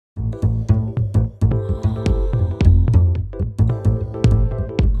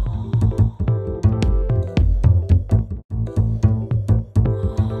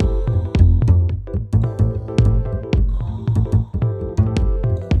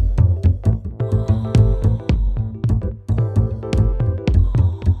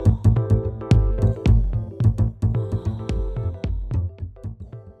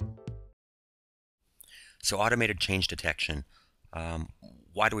So automated change detection.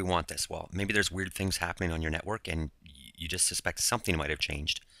 Why do we want this? Well, maybe there's weird things happening on your network and you just suspect something might have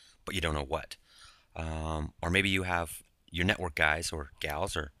changed, but you don't know what. Or maybe you have your network guys or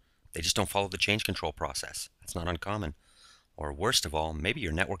gals, or they just don't follow the change control process. That's not uncommon. Or worst of all, maybe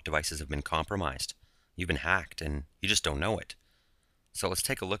your network devices have been compromised. You've been hacked and you just don't know it. So let's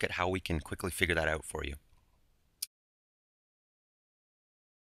take a look at how we can quickly figure that out for you.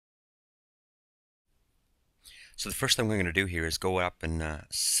 So the first thing we're going to do here is go up and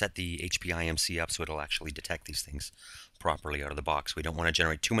set the HP IMC up so it'll actually detect these things properly out of the box. We don't want to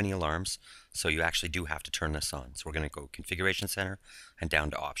generate too many alarms, so you actually do have to turn this on. So we're going to go Configuration Center and down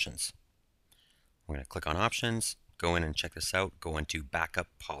to Options. We're going to click on Options, go in and check this out, go into Backup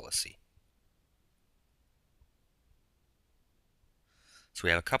Policy. So we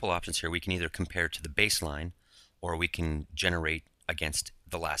have a couple options here. We can either compare to the baseline or we can generate against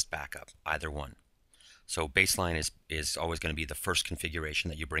the last backup, either one. So baseline is always going to be the first configuration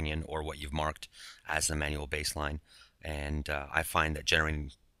that you bring in or what you've marked as the manual baseline. And I find that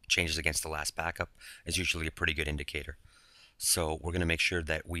generating changes against the last backup is usually a pretty good indicator. So we're going to make sure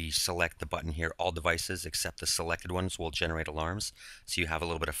that we select the button here, all devices except the selected ones will generate alarms. So you have a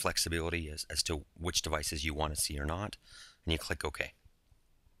little bit of flexibility as to which devices you want to see or not. And you click OK.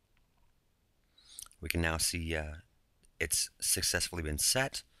 We can now see it's successfully been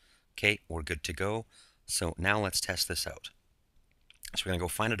set. Okay, we're good to go. So now let's test this out. So we're going to go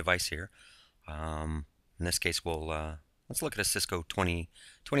find a device here. In this case, let's look at a Cisco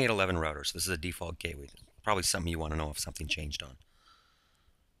 2811 router. So this is a default gateway. Probably something you want to know if something changed on.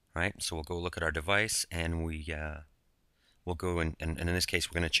 All right, so we'll go look at our device and we'll go and in this case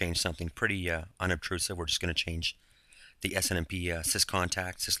we're going to change something pretty unobtrusive. We're just going to change the SNMP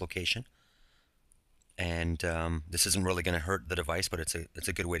syscontact syslocation. And this isn't really going to hurt the device, but it's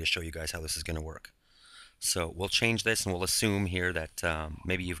a good way to show you guys how this is going to work. So we'll change this and we'll assume here that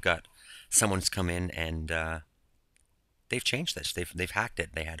maybe you've got someone's come in and they've changed this. They've hacked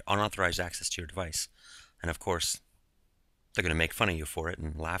it. They had unauthorized access to your device. And of course, they're going to make fun of you for it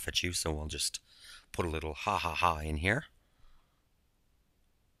and laugh at you. So we'll just put a little ha ha ha in here.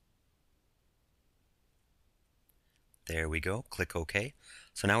 There we go. Click OK.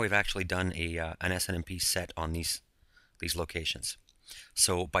 So now we've actually done an SNMP set on these locations.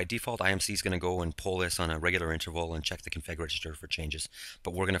 So by default, IMC is going to go and pull this on a regular interval and check the config register for changes.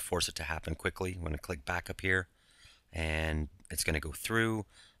 But we're going to force it to happen quickly. I'm going to click back up here, and it's going to go through.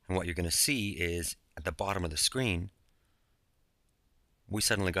 And what you're going to see is at the bottom of the screen, we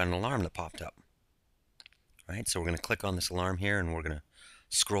suddenly got an alarm that popped up. Right? So we're going to click on this alarm here, and we're going to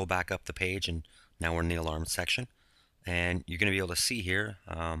scroll back up the page, and now we're in the alarm section. And you're going to be able to see here,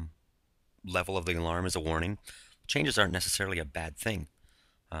 level of the alarm is a warning. Changes aren't necessarily a bad thing.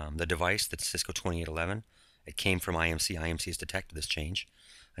 The device, that's Cisco 2811, it came from IMC. IMC has detected this change.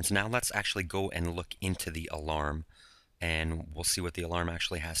 And so now let's actually go and look into the alarm, and we'll see what the alarm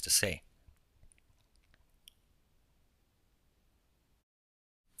actually has to say.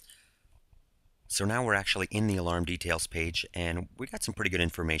 So now we're actually in the alarm details page, and we got some pretty good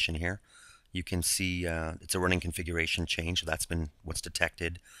information here. You can see it's a running configuration change. So that's been what's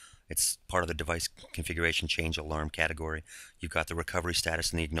detected. It's part of the device configuration change alarm category. You've got the recovery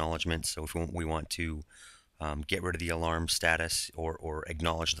status and the acknowledgement. So if we want to get rid of the alarm status or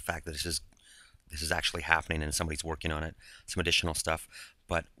acknowledge the fact that this is actually happening and somebody's working on it, some additional stuff.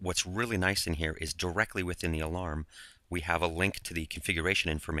 But what's really nice in here is directly within the alarm, we have a link to the configuration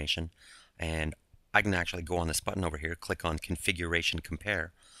information. And I can actually go on this button over here, click on Configuration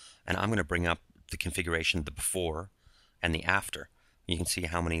Compare, and I'm going to bring up the configuration, the before and the after. You can see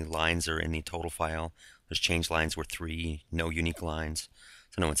how many lines are in the total file. There's change lines were 3, no unique lines.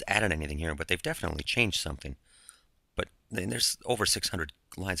 So no one's added anything here, but they've definitely changed something. But there's over 600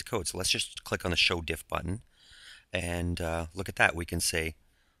 lines of code. So let's just click on the Show Diff button and look at that. We can say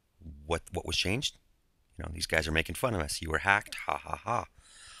what was changed. You know, these guys are making fun of us. You were hacked. Ha ha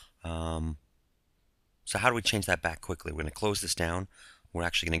ha. So how do we change that back quickly? We're going to close this down. We're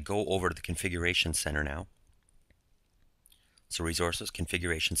actually going to go over to the Configuration Center now. So Resources,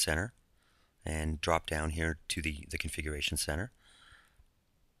 Configuration Center, and drop down here to the Configuration Center.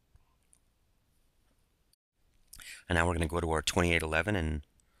 And now we're going to go to our 2811 and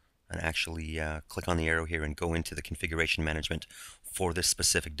actually click on the arrow here and go into the configuration management for this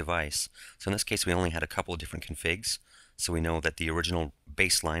specific device. So in this case, we only had a couple of different configs. So we know that the original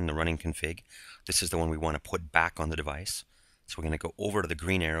baseline, the running config, this is the one we want to put back on the device. So we're going to go over to the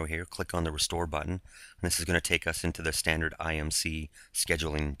green arrow here, click on the Restore button, and this is going to take us into the standard IMC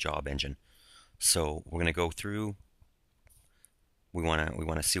scheduling job engine. So we're going to go through. We want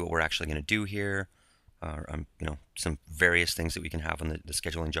to see what we're actually going to do here. some various things that we can have on the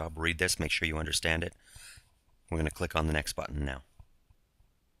scheduling job. Read this, make sure you understand it. We're going to click on the next button now.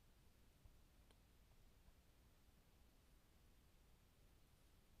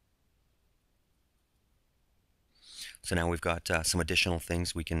 So now we've got some additional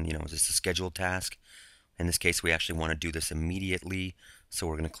things we can, is this a scheduled task? In this case, we actually want to do this immediately. So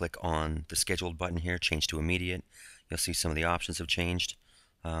we're going to click on the scheduled button here, change to immediate. You'll see some of the options have changed.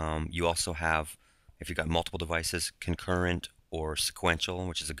 You also have, if you've got multiple devices, concurrent or sequential,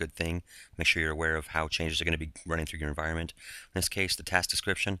 which is a good thing. Make sure you're aware of how changes are going to be running through your environment. In this case, the task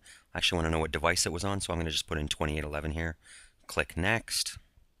description, I actually want to know what device it was on, so I'm going to just put in 2811 here. Click Next.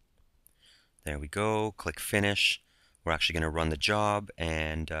 There we go. Click Finish. We're actually going to run the job,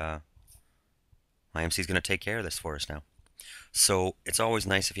 and IMC is going to take care of this for us now. So it's always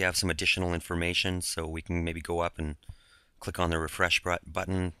nice if you have some additional information, so we can maybe go up and click on the refresh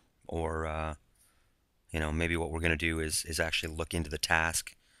button, or maybe what we're going to do is actually look into the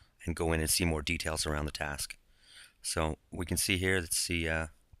task and go in and see more details around the task. So we can see here that the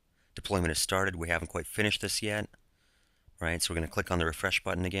deployment has started. We haven't quite finished this yet, right? So we're going to click on the refresh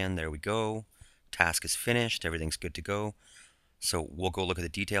button again. There we go. Task is finished. Everything's good to go. So we'll go look at the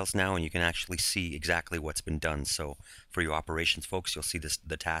details now, and you can actually see exactly what's been done. So for your operations folks, you'll see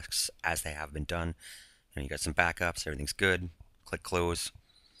the tasks as they have been done. And you got some backups. Everything's good. Click Close.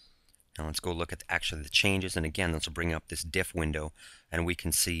 Now let's go look at actually the changes. And again, this will bring up this diff window, and we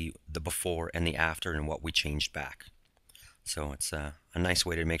can see the before and the after and what we changed back. So it's a nice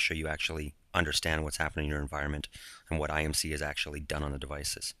way to make sure you actually understand what's happening in your environment and what IMC has actually done on the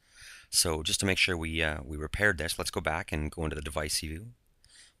devices. So just to make sure we repaired this, let's go back and go into the device view.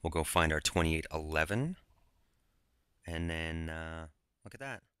 We'll go find our 2811, and then look at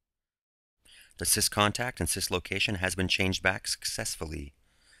that. The sys contact and sys location has been changed back successfully.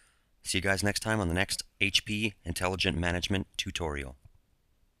 See you guys next time on the next HP Intelligent Management tutorial.